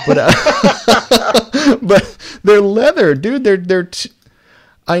 but but they're leather, dude.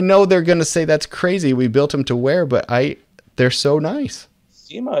 I know they're gonna say that's crazy. We built them to wear, but they're so nice.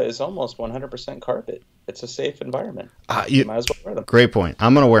 SEMA is almost 100% carpet. It's a safe environment. You might as well wear them. Great point.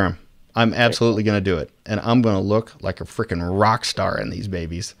 I'm gonna wear them. I'm absolutely gonna do it, and I'm gonna look like a freaking rock star in these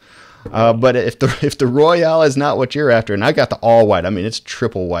babies. But if the Royale is not what you're after, and I got the all white, I mean it's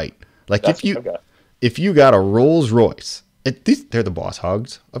triple white. Like if you got a Rolls Royce, they're the boss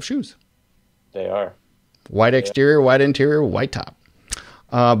hogs of shoes. They are. White exterior, white interior, white top.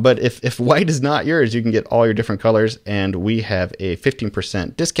 But if white is not yours, you can get all your different colors, and we have a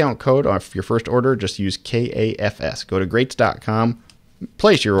 15% discount code off your first order. Just use KAFS. Go to greats.com,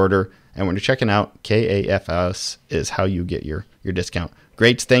 place your order, and when you're checking out, KAFS is how you get your discount.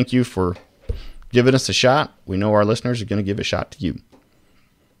 Greats, thank you for giving us a shot. We know our listeners are going to give a shot to you.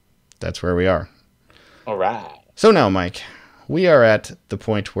 That's where we are. All right. So now, Mike, we are at the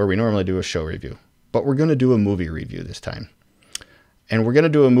point where we normally do a show review, but we're going to do a movie review this time. And we're going to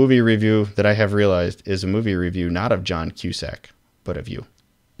do a movie review that I have realized is a movie review not of John Cusack, but of you.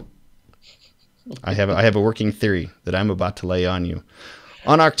 I have a working theory that I'm about to lay on you.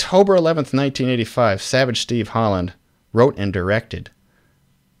 On October 11th, 1985, Savage Steve Holland wrote and directed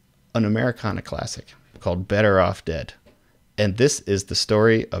an Americana classic called Better Off Dead. And this is the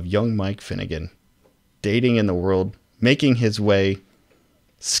story of young Mike Finnegan dating in the world, making his way,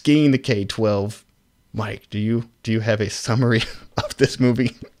 skiing the K-12. Mike, do you have a summary of this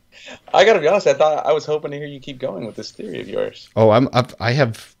movie? I gotta be honest. I was hoping to hear you keep going with this theory of yours. Oh, I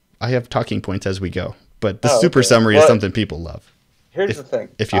have talking points as we go, but the super okay. summary is something people love. Here's the thing: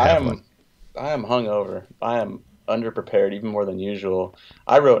 if you have one, I am hungover. I am underprepared, even more than usual.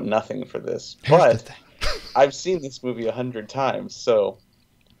 I wrote nothing for this, but I've seen this movie 100 times, so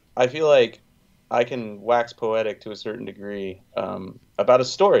I feel like I can wax poetic to a certain degree about a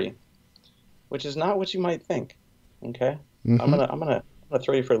story, which is not what you might think. Okay, I'm gonna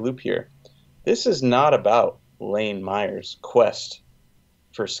throw you for a loop here. This is not about Lane Meyer's quest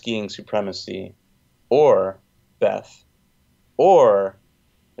for skiing supremacy, or Beth, or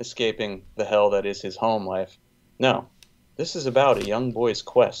escaping the hell that is his home life. No, this is about a young boy's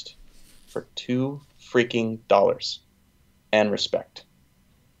quest for $2 freaking and respect.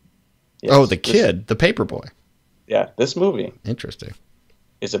 Yes, oh, the kid, the paper boy. Yeah, this movie. Interesting.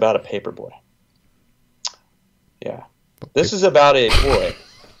 Is about a paper boy. Yeah. This is about a boy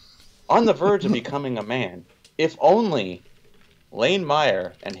on the verge of becoming a man. If only Lane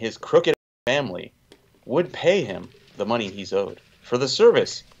Meyer and his crooked family would pay him the money he's owed for the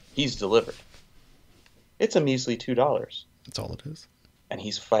service he's delivered. It's a measly $2. That's all it is. And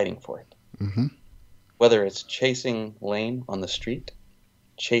he's fighting for it. Mm-hmm. Whether it's chasing Lane on the street,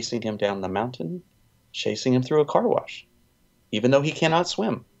 chasing him down the mountain, chasing him through a car wash, even though he cannot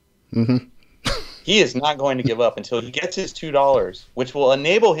swim. Mm-hmm. He is not going to give up until he gets his $2, which will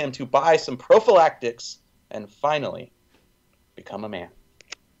enable him to buy some prophylactics and finally become a man.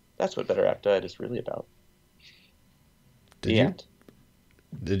 That's what Better Act Diet is really about. Did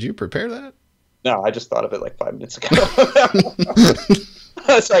you prepare that? No, I just thought of it like 5 minutes ago.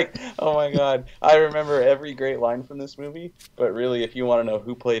 I was like, oh my God. I remember every great line from this movie, but really, if you want to know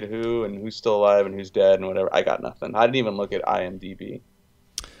who played who and who's still alive and who's dead and whatever, I got nothing. I didn't even look at IMDb.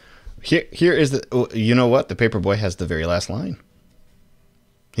 Here is the, you know what? The Paperboy has the very last line.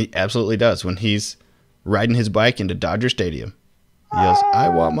 He absolutely does. When he's riding his bike into Dodger Stadium, he yells, "I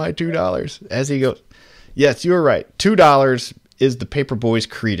want my $2." As he goes, yes, you were right. $2 is the Paperboy's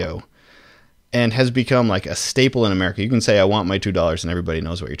credo and has become like a staple in America. You can say, "I want my $2," and everybody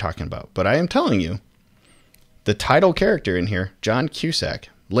knows what you're talking about. But I am telling you, the title character in here, John Cusack,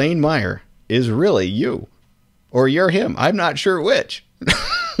 Lane Meyer, is really you. Or you're him. I'm not sure which.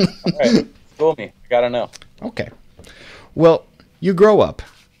 All right, fool me. I gotta know. Okay. Well, you grow up,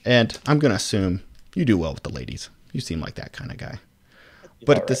 and I'm gonna assume you do well with the ladies. You seem like that kind of guy.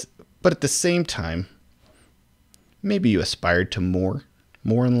 But at the same time, maybe you aspired to more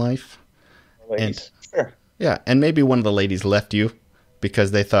in life. Ladies, sure. Yeah, and maybe one of the ladies left you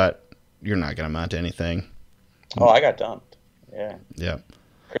because they thought you're not gonna amount to anything. Oh, I got dumped. Yeah. Yeah.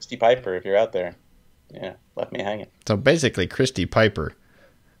 Christy Piper, if you're out there, yeah, left me hanging. So basically, Christy Piper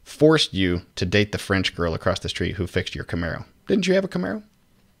forced you to date the French girl across the street who fixed your Camaro. Didn't you have a Camaro?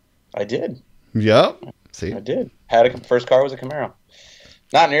 I did. Yep. See? I did. First car was a Camaro.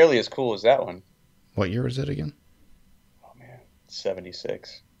 Not nearly as cool as that one. What year was it again? Oh, man.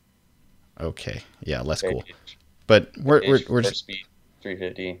 76. Okay. Yeah, less cool. But we're just speed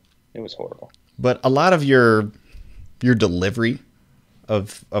 350. It was horrible. But a lot of your delivery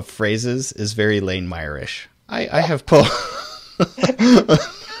of phrases is very Lane Meyer-ish. I have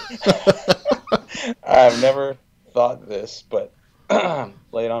I've never thought this, but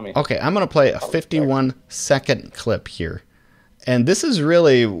lay it on me. Okay, I'm going to play a 51-second clip here. And this is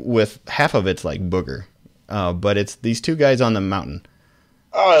really, with half of it's like Booger. But it's these two guys on the mountain.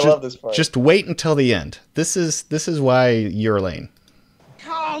 Oh, I love this part. Just wait until the end. This is why you're Lane.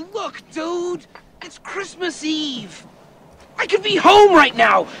 Oh, look, dude. It's Christmas Eve. I could be home right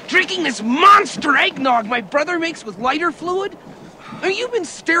now, drinking this monster eggnog my brother makes with lighter fluid. Now, you've been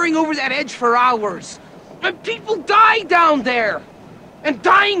staring over that edge for hours. And people die down there. And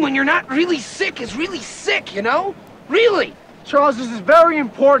dying when you're not really sick is really sick, you know? Really. Charles, this is very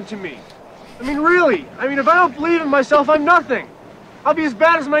important to me. I mean, really. I mean, if I don't believe in myself, I'm nothing. I'll be as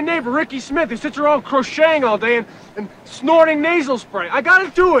bad as my neighbor, Ricky Smith, who sits around crocheting all day and snorting nasal spray. I gotta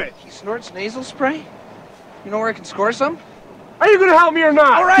do it. He snorts nasal spray? You know where I can score some? Are you gonna help me or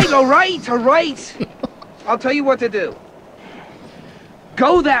not? All right. I'll tell you what to do.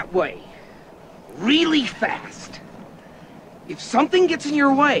 Go that way. Really fast. If something gets in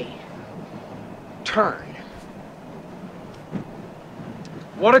your way, turn.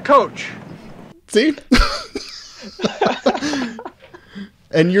 What a coach. See?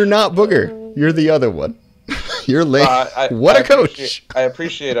 And you're not Booger. You're the other one. You're Lane. What a coach. I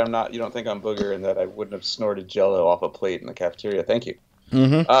appreciate you don't think I'm Booger and that I wouldn't have snorted Jell-O off a plate in the cafeteria. Thank you.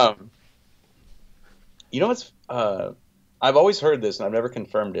 Mm-hmm. You know what's? I've always heard this, and I've never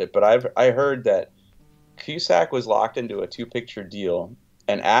confirmed it, but I heard that Cusack was locked into a 2-picture deal,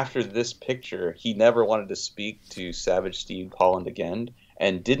 and after this picture, he never wanted to speak to Savage Steve Holland again,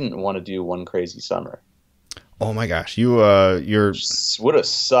 and didn't want to do One Crazy Summer. Oh my gosh, you're would have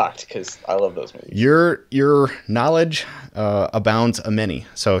sucked because I love those movies. Your knowledge abounds a many.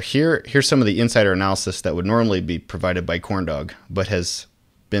 So here's some of the insider analysis that would normally be provided by Corndog, but has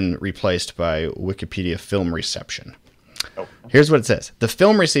been replaced by Wikipedia Film Reception. Oh. Here's what it says. The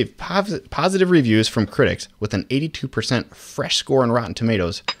film received positive reviews from critics with an 82% fresh score on Rotten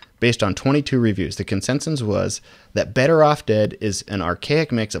Tomatoes based on 22 reviews. The consensus was that Better Off Dead is an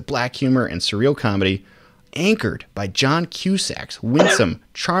archaic mix of black humor and surreal comedy anchored by John Cusack's winsome,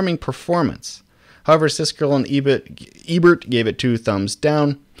 charming performance. However, Siskel and Ebert gave it 2 thumbs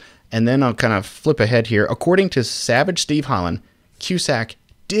down. And then I'll kind of flip ahead here. According to Savage Steve Holland, Cusack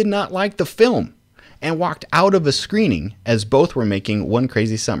did not like the film and walked out of a screening as both were making One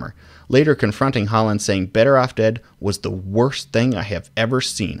Crazy Summer, later confronting Holland saying Better Off Dead was the worst thing I have ever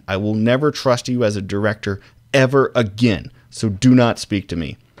seen. I will never trust you as a director ever again, so do not speak to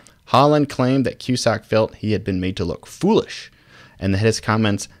me. Holland claimed that Cusack felt he had been made to look foolish and that his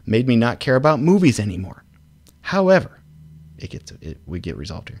comments made me not care about movies anymore. However, we get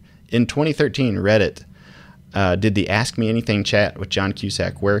resolved here. In 2013, Reddit did the Ask Me Anything chat with John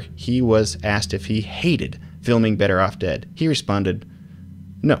Cusack, where he was asked if he hated filming Better Off Dead. He responded,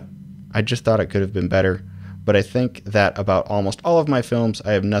 "No, I just thought it could have been better, but I think that about almost all of my films.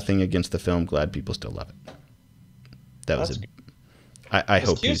 I have nothing against the film. Glad people still love it." That was it. I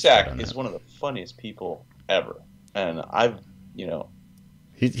hope Cusack is one of the funniest people ever, and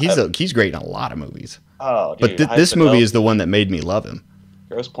he's great in a lot of movies. Oh, dude, but this movie is the one that made me love him.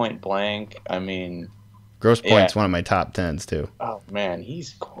 Grosse Point Blank. I mean, Grosse Point's one of my top 10s too. Oh man,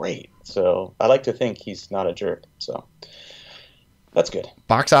 he's great. So I like to think he's not a jerk. So that's good.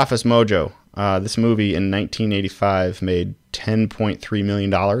 Box Office Mojo. This movie in 1985 made $10.3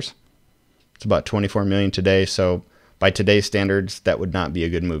 million. It's about $24 million today. So by today's standards, that would not be a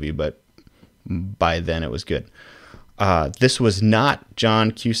good movie, but by then it was good. This was not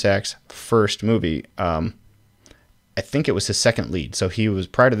John Cusack's first movie. I think it was his second lead. So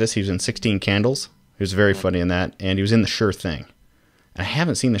prior to this, he was in 16 Candles. He was very funny in that, and he was in The Sure Thing. And I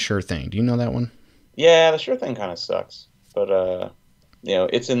haven't seen The Sure Thing. Do you know that one? Yeah, The Sure Thing kind of sucks, but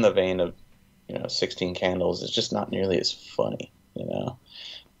it's in the vein of 16 Candles. It's just not nearly as funny,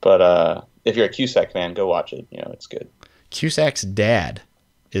 But if you're a Cusack fan, go watch it. It's good. Cusack's dad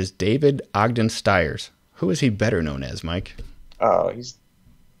is David Ogden Stiers. Who is he better known as, Mike? Oh,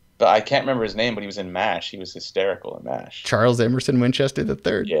 but I can't remember his name, but he was in MASH. He was hysterical in MASH. Charles Emerson Winchester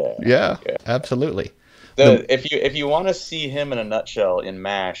III. Yeah, absolutely. If you want to see him in a nutshell in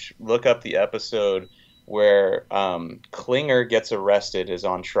MASH, look up the episode where Klinger gets arrested, is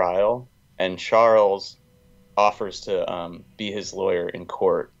on trial, and Charles offers to be his lawyer in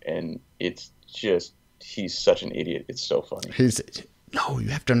court, and it's just, he's such an idiot. It's so funny. No, you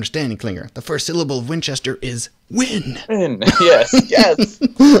have to understand, Klinger. The first syllable of Winchester is win. Win. Yes.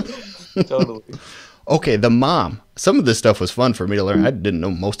 Totally. Okay, the mom. Some of this stuff was fun for me to learn. I didn't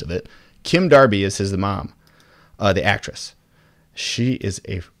know most of it. Kim Darby is his mom, the actress. She is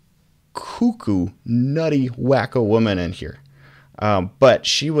a cuckoo, nutty, wacko woman in here. But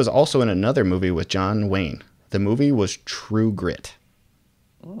she was also in another movie with John Wayne. The movie was True Grit.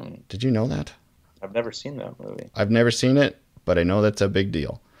 Did you know that? I've never seen that movie. I've never seen it, but I know that's a big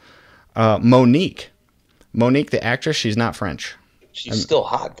deal. Monique, the actress, she's not French. She's still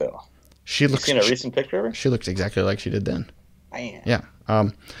hot, though. You seen a recent picture of her? She looks exactly like she did then. Man. Yeah.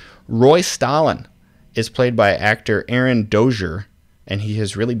 Roy Stalin is played by actor Aaron Dozier, and he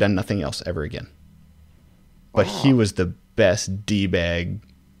has really done nothing else ever again. But he was the best D-bag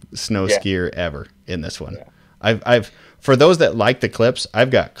snow skier ever in this one. Yeah. I've for those that like the clips,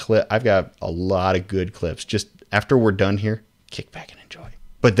 I've got a lot of good clips. Just after we're done here, kick back and enjoy.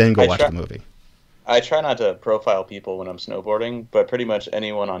 But then go watch the movie. I try not to profile people when I'm snowboarding, but pretty much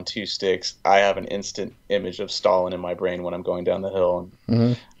anyone on 2 sticks, I have an instant image of Stalin in my brain when I'm going down the hill.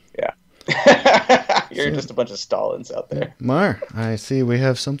 And, yeah. You're just a bunch of Stalins out there. Mar, I see we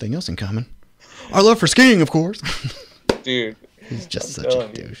have something else in common. Our love for skiing, of course. Dude. He's just such a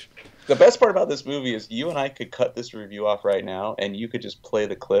douche. The best part about this movie is you and I could cut this review off right now, and you could just play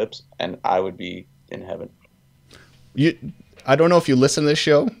the clips, and I would be in heaven. I don't know if you listen to this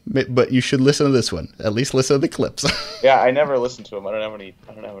show, but you should listen to this one. At least listen to the clips. Yeah, I never listen to them. I don't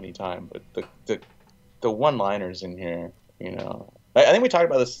have any time. But the one-liners in here, I think we talked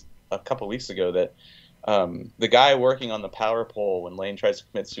about this a couple weeks ago, that The guy working on the power pole when Lane tries to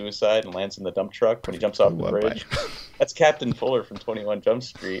commit suicide and lands in the dump truck when he jumps off the bridge. That's Captain Fuller from 21 Jump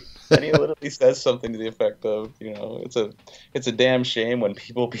Street. And he literally says something to the effect of, you know, it's a damn shame when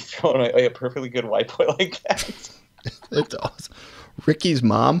people be throwing away a perfectly good white boy like that. It's awesome. Ricky's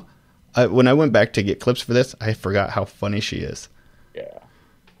mom, when I went back to get clips for this, I forgot how funny she is. Yeah.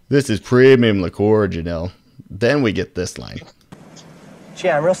 This is premium liqueur, Janelle. Then we get this line. Gee,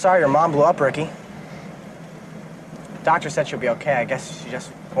 I'm real sorry your mom blew up, Ricky. Doctor said she'll be okay. I guess she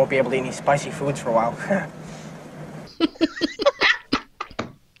just won't be able to eat any spicy foods for a while.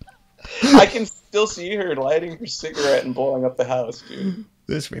 I can still see her lighting her cigarette and blowing up the house, dude.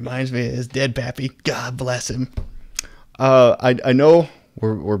 This reminds me of his dead pappy. God bless him. I know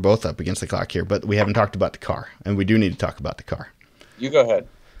we're both up against the clock here, but we haven't talked about the car, and we do need to talk about the car. You go ahead.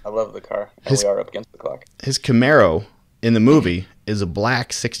 I love the car, and we are up against the clock. His Camaro in the movie is a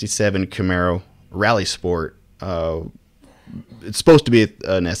black 67 Camaro Rally Sport. It's supposed to be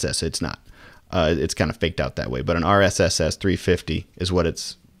an SS. It's not. It's kind of faked out that way, but an RSSS 350 is what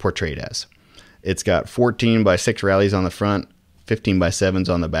it's portrayed as. It's got 14 by 6 rallies on the front, 15 by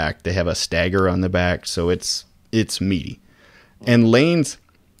 7s on the back. They have a stagger on the back, so it's meaty. And Lane's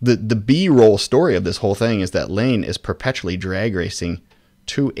the B-roll story of this whole thing is that Lane is perpetually drag racing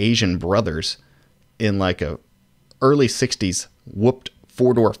 2 Asian brothers in like a early 60s whooped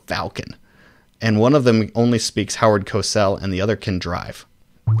 4-door Falcon. And one of them only speaks Howard Cosell and the other can drive.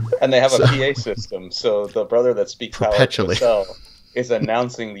 And they have a PA system, so the brother that speaks Howard Cosell is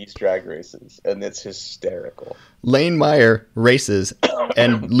announcing these drag races, and it's hysterical. Lane Meyer races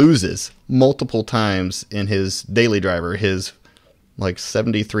and loses multiple times in his daily driver, his like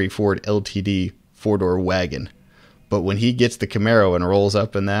 73 Ford LTD 4-door wagon. But when he gets the Camaro and rolls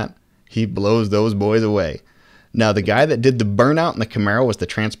up in that, he blows those boys away. Now, the guy that did the burnout in the Camaro was the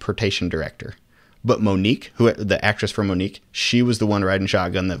transportation director. But Monique, the actress from Monique, she was the one riding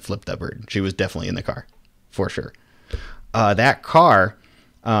shotgun that flipped that bird. She was definitely in the car, for sure. That car,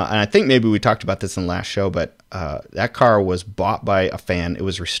 and I think maybe we talked about this in the last show, but that car was bought by a fan. It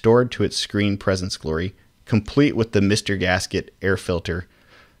was restored to its screen presence glory, complete with the Mr. Gasket air filter.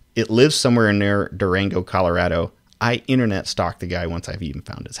 It lives somewhere near Durango, Colorado. I internet stalked the guy once I've even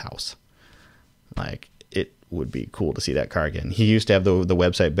found his house. Like, it would be cool to see that car again. He used to have the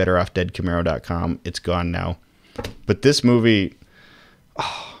website betteroffdeadcamaro.com. It's gone now. But this movie,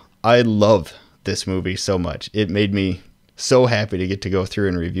 I love this movie so much. It made me so happy to get to go through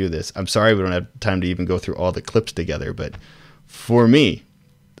and review this. I'm sorry we don't have time to even go through all the clips together, but for me,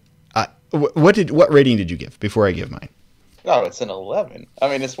 what rating did you give before I give mine? Oh, it's an 11. I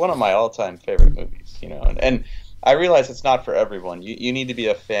mean, it's one of my all-time favorite movies, you know, and I realize it's not for everyone. You need to be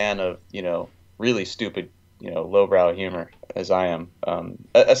a fan of, you know, really stupid, you know, lowbrow humor, as I am.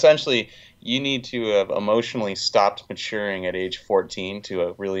 Essentially, you need to have emotionally stopped maturing at age 14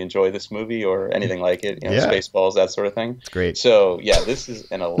 to really enjoy this movie or anything like it, you know, Spaceballs, that sort of thing. It's great. So, yeah, this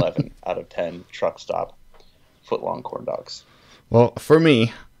is an 11 out of 10 truck stop foot-long corn dogs. Well, for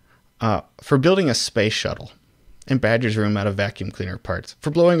me, for building a space shuttle in Badger's room out of vacuum cleaner parts, for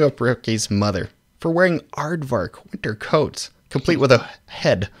blowing up Ricky's mother, for wearing aardvark winter coats, complete with a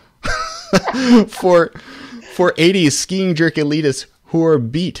head, for 80s skiing jerk elitists who are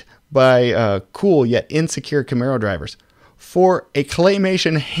beat by cool yet insecure Camaro drivers, for a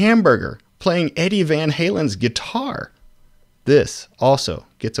claymation hamburger playing Eddie Van Halen's guitar. This also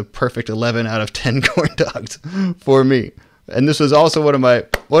gets a perfect 11 out of 10 corn dogs for me. And this was also one of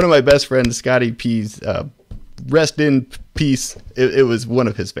my best friends, Scotty P's rest in peace. It was one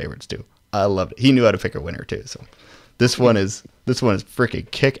of his favorites too. I loved it. He knew how to pick a winner too. So this one is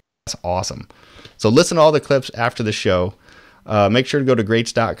freaking kick-ass awesome. So listen to all the clips after the show. Make sure to go to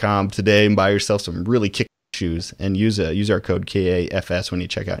greats.com today and buy yourself some really kick shoes and use our code KAFS when you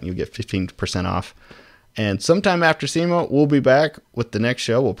check out and you'll get 15% off. And sometime after SEMA, we'll be back with the next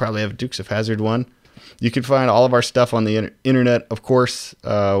show. We'll probably have a Dukes of Hazzard one. You can find all of our stuff on the internet. Of course,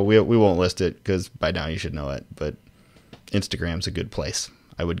 we won't list it because by now you should know it, but Instagram's a good place.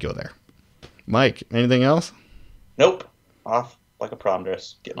 I would go there. Mike, anything else? Nope. Off like a prom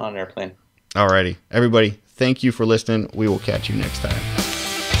dress. Getting on an airplane. Alrighty. Everybody, thank you for listening. We will catch you next time.